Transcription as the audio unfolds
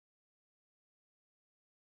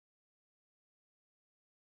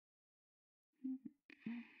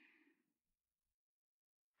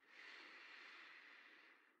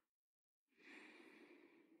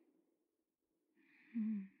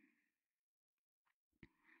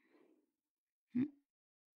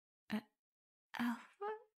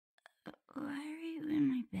Alpha, why are you in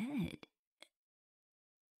my bed?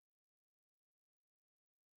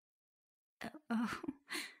 Oh,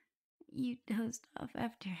 you dozed off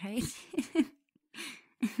after I did.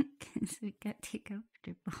 Because we got too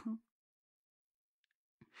comfortable.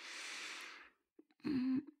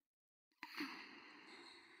 I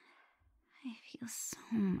feel so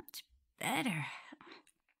much better.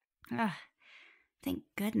 Ah, thank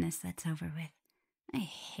goodness that's over with. I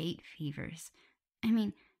hate fevers. I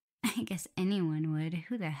mean, I guess anyone would.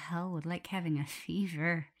 Who the hell would like having a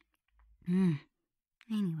fever?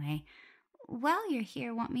 Anyway, while you're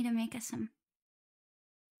here, want me to make us some...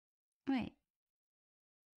 Wait.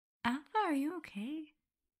 Alpha, are you okay?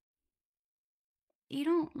 You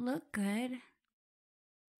don't look good.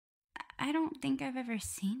 I don't think I've ever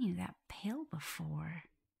seen you that pale before.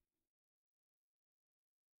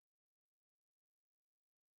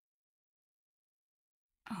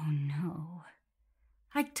 Oh no.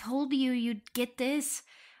 I told you you'd get this.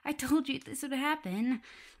 I told you this would happen.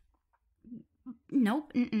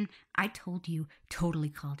 Nope, I told you. Totally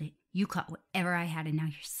called it. You caught whatever I had and now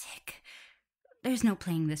you're sick. There's no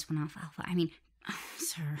playing this one off, Alpha. I mean,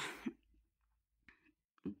 sir.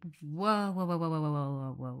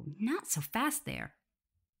 Whoa. Not so fast there.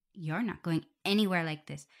 You're not going anywhere like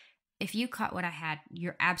this. If you caught what I had,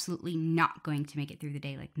 you're absolutely not going to make it through the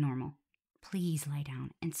day like normal. Please lie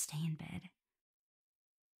down and stay in bed.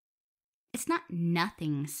 It's not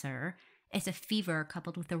nothing, sir. It's a fever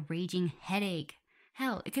coupled with a raging headache.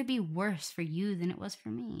 Hell, it could be worse for you than it was for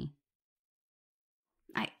me.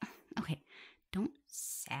 Okay, don't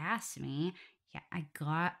sass me. Yeah, I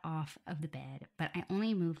got off of the bed, but I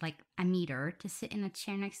only moved like a meter to sit in a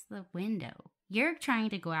chair next to the window. You're trying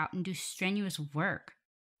to go out and do strenuous work.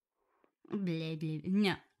 Blah, blah,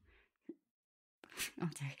 no.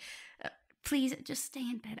 I'm sorry. Please, just stay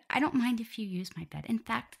in bed. I don't mind if you use my bed. In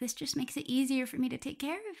fact, this just makes it easier for me to take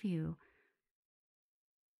care of you.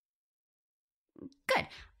 Good.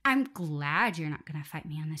 I'm glad you're not going to fight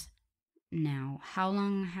me on this. Now, how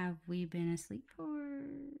long have we been asleep for?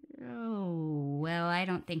 Oh, well, I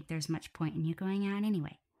don't think there's much point in you going out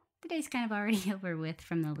anyway. The day's kind of already over with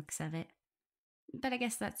from the looks of it. But I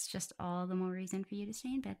guess that's just all the more reason for you to stay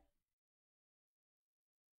in bed.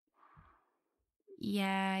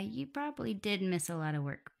 Yeah, you probably did miss a lot of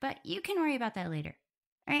work, but you can worry about that later.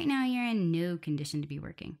 Right now, you're in no condition to be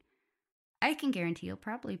working. I can guarantee you'll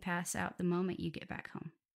probably pass out the moment you get back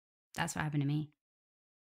home. That's what happened to me.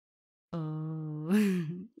 Oh,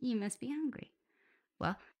 you must be hungry.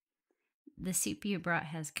 Well, the soup you brought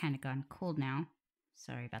has kind of gone cold now.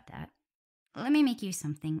 Sorry about that. Let me make you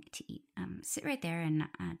something to eat. Sit right there and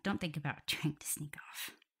don't think about trying to sneak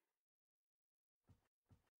off.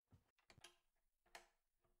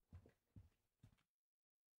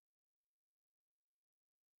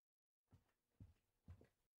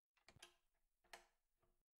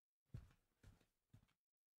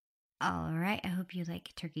 All right, I hope you like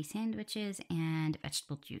turkey sandwiches and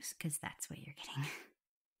vegetable juice, because that's what you're getting.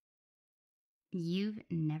 You've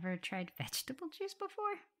never tried vegetable juice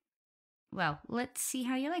before? Well, let's see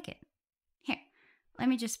how you like it. Here, let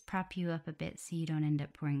me just prop you up a bit so you don't end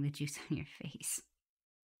up pouring the juice on your face.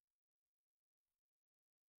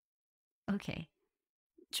 Okay,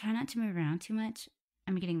 try not to move around too much.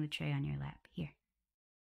 I'm getting the tray on your lap. Here.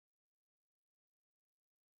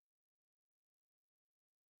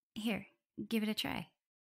 Here, give it a try.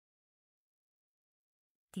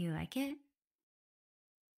 Do you like it?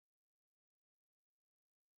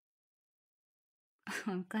 Oh,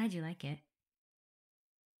 I'm glad you like it.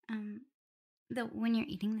 Though when you're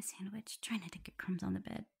eating the sandwich, try not to get crumbs on the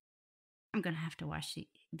bed. I'm gonna have to wash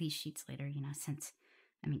these sheets later, since,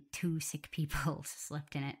 2 sick people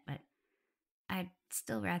slept in it, but I'd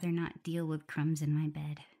still rather not deal with crumbs in my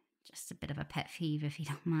bed. Just a bit of a pet peeve, if you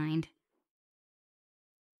don't mind.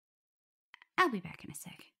 I'll be back in a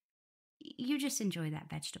sec. You just enjoy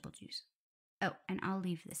that vegetable juice. Oh, and I'll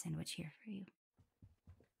leave the sandwich here for you.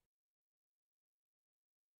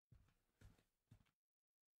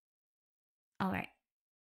 All right.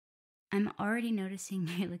 I'm already noticing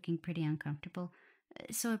you're looking pretty uncomfortable,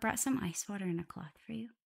 so I brought some ice water and a cloth for you.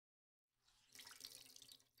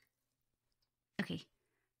 Okay,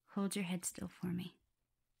 hold your head still for me.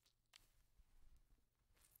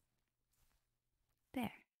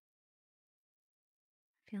 There.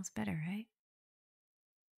 Feels better, right?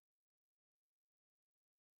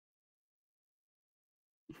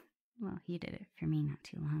 Well, he did it for me not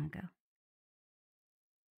too long ago.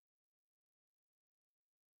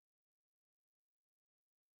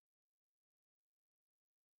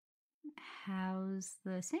 How's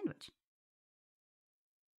the sandwich?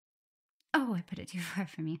 Oh, I put it too far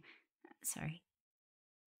from you. Sorry.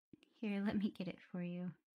 Here, let me get it for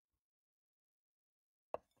you.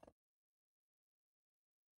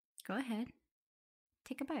 Go ahead.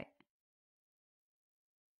 Take a bite.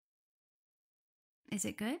 Is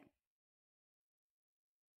it good?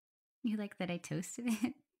 You like that I toasted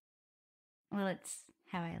it? Well, it's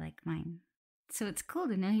how I like mine. So it's cool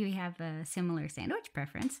to know you have a similar sandwich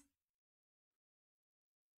preference.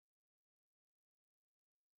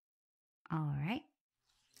 All right.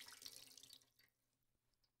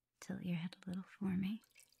 Tilt your head a little for me.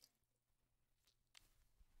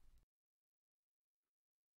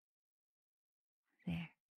 There.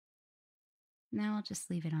 Now I'll just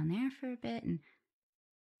leave it on there for a bit, and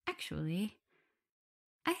actually,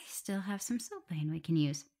 I still have some soap lane we can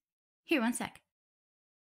use. Here, one sec.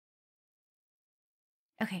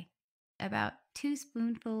 Okay, about 2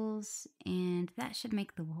 spoonfuls, and that should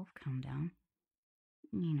make the wolf calm down.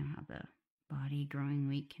 You know how the body growing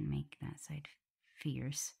weak can make that side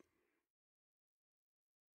fierce.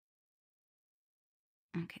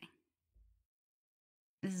 Okay.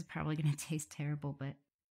 This is probably gonna taste terrible, but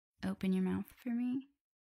open your mouth for me.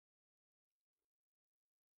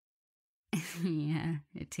 Yeah,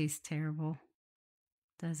 it tastes terrible,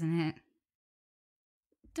 doesn't it?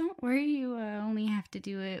 Don't worry, you only have to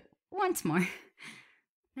do it once more.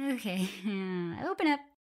 Okay, open up.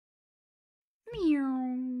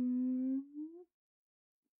 Meow.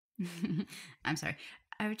 I'm sorry.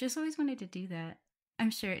 I just always wanted to do that.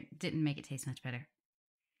 I'm sure it didn't make it taste much better.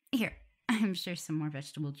 Here, I'm sure some more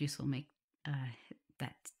vegetable juice will make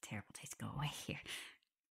that terrible taste go away. Here.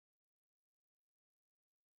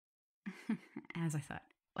 As I thought.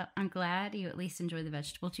 Well, I'm glad you at least enjoy the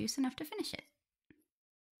vegetable juice enough to finish it.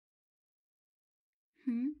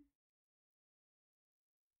 Hmm?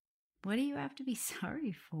 What do you have to be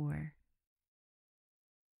sorry for?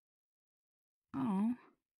 Oh,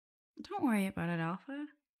 don't worry about it, Alpha.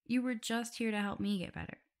 You were just here to help me get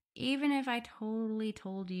better. Even if I totally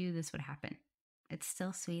told you this would happen, it's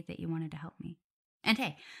still sweet that you wanted to help me. And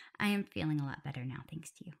hey, I am feeling a lot better now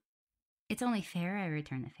thanks to you. It's only fair I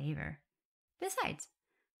return the favor. Besides,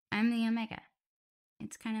 I'm the Omega.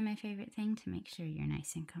 It's kind of my favorite thing to make sure you're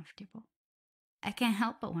nice and comfortable. I can't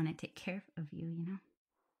help but want to take care of you, you know?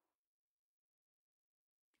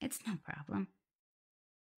 It's no problem.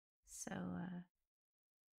 So,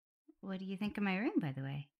 what do you think of my room, by the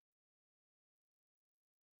way?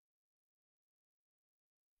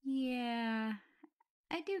 Yeah,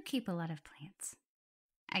 I do keep a lot of plants.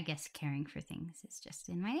 I guess caring for things is just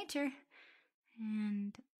in my nature.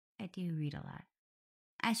 And I do read a lot.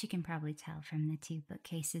 As you can probably tell from the 2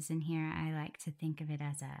 bookcases in here, I like to think of it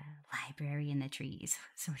as a library in the trees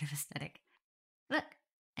sort of aesthetic. Look,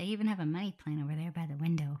 I even have a money plant over there by the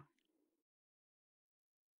window.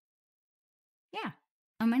 Yeah,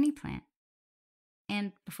 a money plant.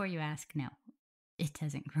 And before you ask, no, it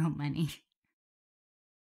doesn't grow money.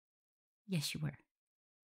 Yes, you were.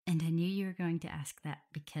 And I knew you were going to ask that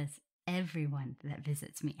because everyone that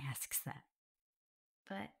visits me asks that.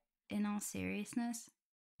 But in all seriousness,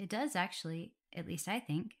 it does actually, at least I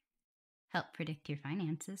think, help predict your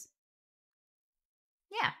finances.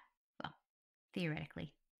 Yeah, well,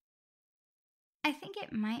 theoretically. I think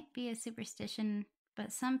it might be a superstition,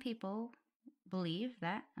 but some people believe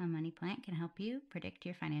that a money plant can help you predict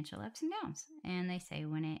your financial ups and downs. And they say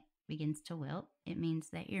when it begins to wilt, it means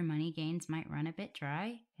that your money gains might run a bit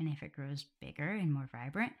dry. And if it grows bigger and more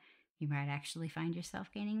vibrant, you might actually find yourself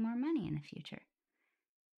gaining more money in the future.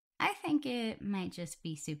 I think it might just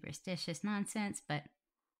be superstitious nonsense, but,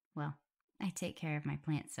 well, I take care of my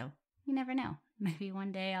plants, so you never know. Maybe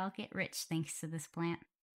one day I'll get rich thanks to this plant.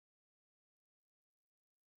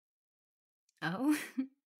 Oh?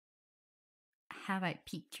 Have I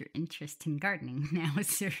piqued your interest in gardening now,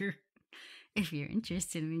 sir? If you're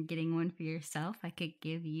interested in getting one for yourself, I could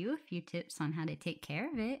give you a few tips on how to take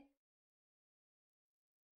care of it.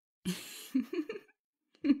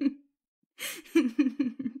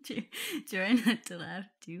 Try not to laugh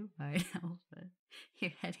too hard, Alpha.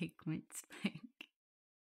 Your headache might spike.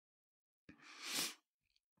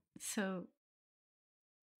 So,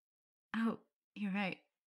 oh, you're right.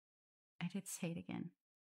 I did say it again.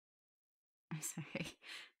 I'm sorry.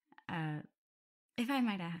 Uh, if I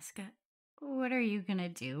might ask, what are you gonna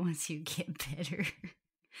do once you get better?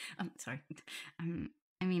 I'm sorry.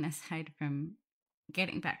 I mean, aside from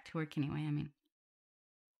getting back to work anyway, I mean,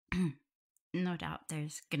 No doubt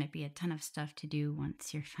there's gonna be a ton of stuff to do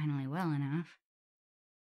once you're finally well enough.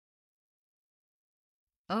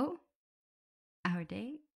 Oh, our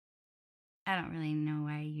date? I don't really know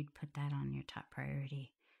why you'd put that on your top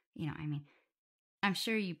priority. I mean, I'm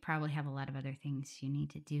sure you probably have a lot of other things you need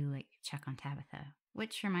to do, like check on Tabitha.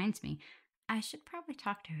 Which reminds me, I should probably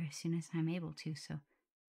talk to her as soon as I'm able to, so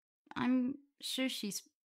I'm sure she's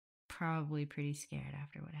probably pretty scared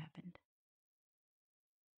after what happened.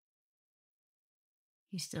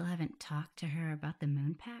 You still haven't talked to her about the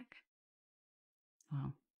moon pack?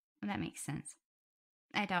 Well, that makes sense.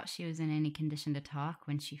 I doubt she was in any condition to talk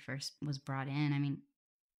when she first was brought in. I mean,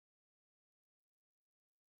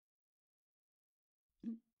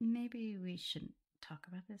 maybe we shouldn't talk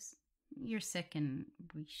about this. You're sick and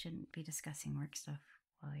we shouldn't be discussing work stuff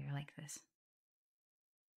while you're like this.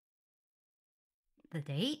 The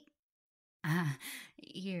date? Ah,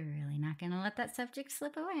 you're really not gonna let that subject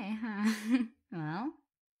slip away, huh? Well,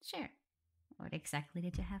 sure. What exactly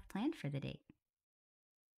did you have planned for the date?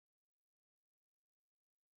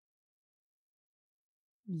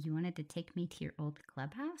 You wanted to take me to your old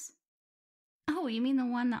clubhouse? Oh, you mean the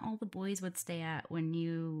one that all the boys would stay at when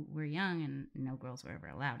you were young and no girls were ever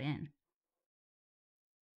allowed in?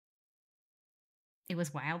 It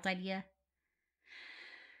was Wild's idea?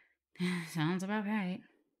 Sounds about right.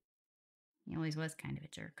 He always was kind of a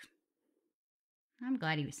jerk. I'm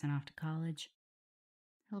glad he was sent off to college.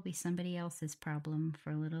 He'll be somebody else's problem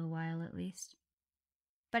for a little while at least.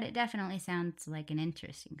 But it definitely sounds like an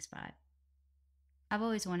interesting spot. I've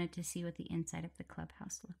always wanted to see what the inside of the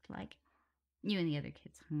clubhouse looked like. You and the other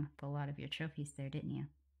kids hung up a lot of your trophies there, didn't you?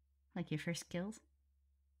 Like your first kills?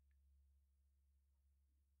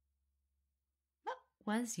 What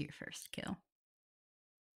was your first kill?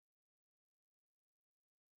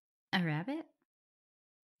 A rabbit?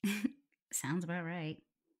 Sounds about right.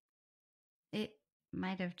 It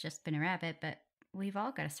might have just been a rabbit, but we've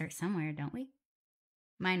all got to start somewhere, don't we?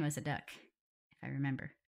 Mine was a duck, if I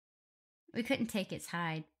remember. We couldn't take its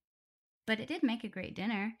hide, but it did make a great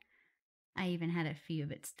dinner. I even had a few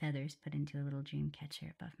of its feathers put into a little dream catcher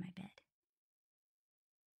above my bed.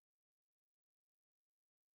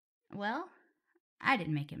 Well, I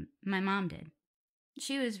didn't make him. My mom did.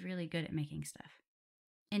 She was really good at making stuff.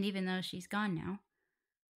 And even though she's gone now,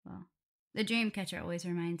 well, the dream catcher always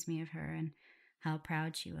reminds me of her and how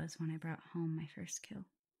proud she was when I brought home my first kill.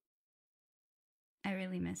 I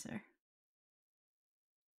really miss her.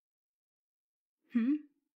 Hmm?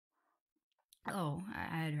 Oh,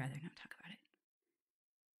 I'd rather not talk about it.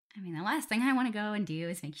 I mean, the last thing I want to go and do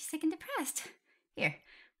is make you sick and depressed. Here,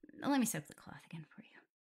 let me soak the cloth again for you.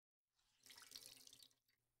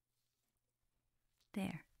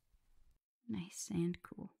 There. Nice and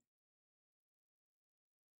cool.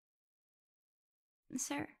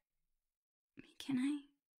 Sir, can I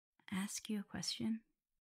ask you a question?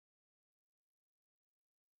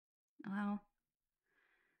 Well,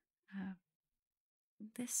 uh,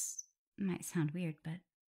 this might sound weird, but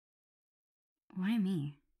why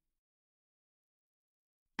me?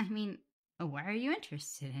 I mean, why are you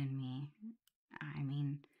interested in me? I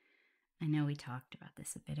mean, I know we talked about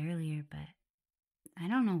this a bit earlier, but I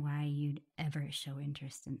don't know why you'd ever show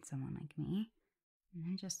interest in someone like me.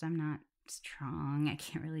 I'm not strong. I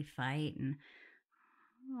can't really fight, and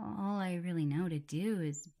all I really know to do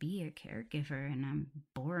is be a caregiver, and I'm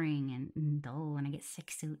boring and dull, and I get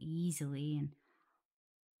sick so easily, and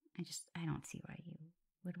I don't see why you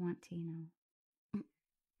would want to.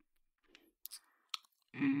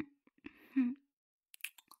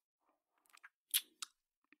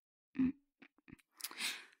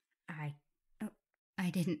 I, oh, I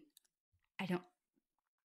didn't, I don't,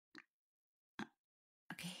 uh,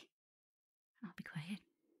 okay, I'll be quiet.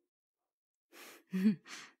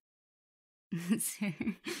 Sir.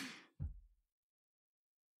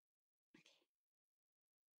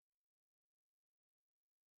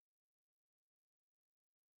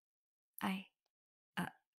 I, uh,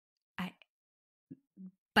 I,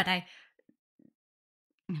 but I,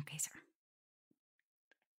 okay, sir.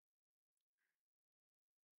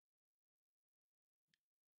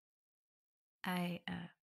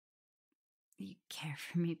 You care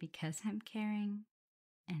for me because I'm caring,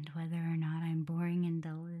 and whether or not I'm boring and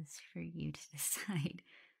dull is for you to decide.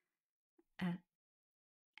 Uh,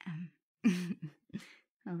 um,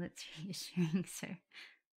 well, that's reassuring, sir.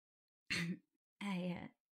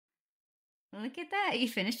 Look at that. You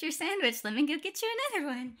finished your sandwich. Let me go get you another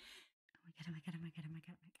one. Oh my god, oh my god, oh my god, oh my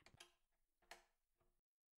god, oh my god.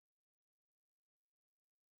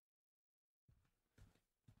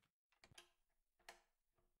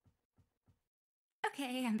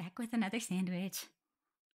 Okay, I'm back with another sandwich.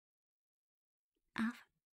 Alpha,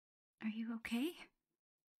 are you okay?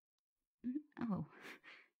 Oh,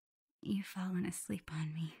 you've fallen asleep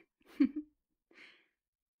on me.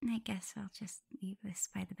 I guess I'll just leave this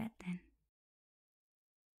by the bed then.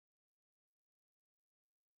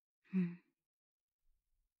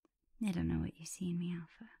 I don't know what you see in me,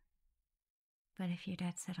 Alpha. But if you're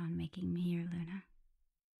dead set on making me your Luna,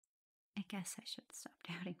 I guess I should stop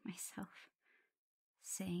doubting myself.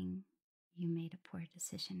 Saying you made a poor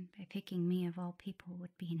decision by picking me of all people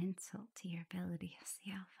would be an insult to your ability as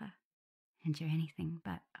the Alpha. And you're anything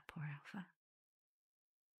but a poor Alpha.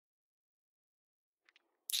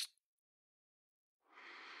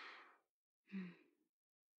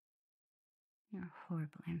 You're a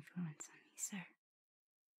horrible influence on me, sir.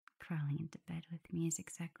 Crawling into bed with me is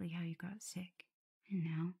exactly how you got sick. And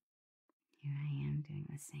now, here I am doing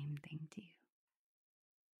the same thing to you.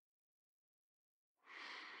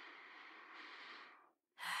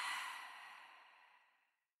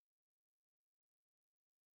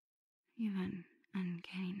 You have an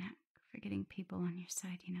uncanny knack for getting people on your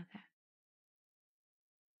side, you know that.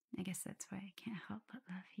 I guess that's why I can't help but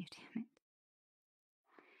love you, damn it.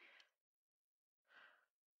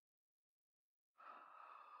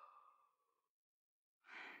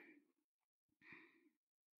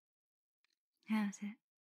 How's it?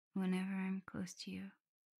 Whenever I'm close to you,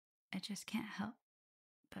 I just can't help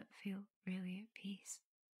but feel really at peace.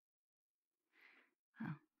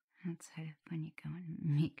 Well, outside of when you go and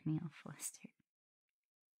make me all flustered,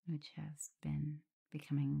 which has been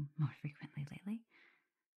becoming more frequently lately.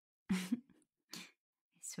 I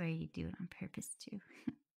swear you do it on purpose too.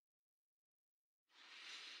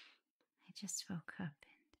 I just woke up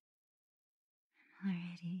and I'm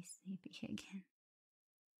already sleepy again.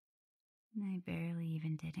 And I barely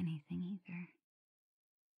even did anything either.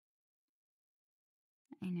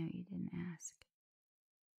 I know you didn't ask,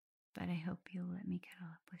 but I hope you'll let me cuddle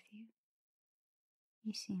up with you.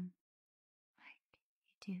 You seem like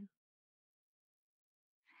you do.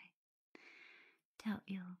 I doubt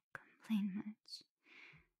you'll complain much.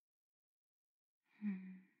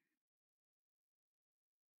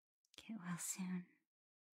 Get well soon.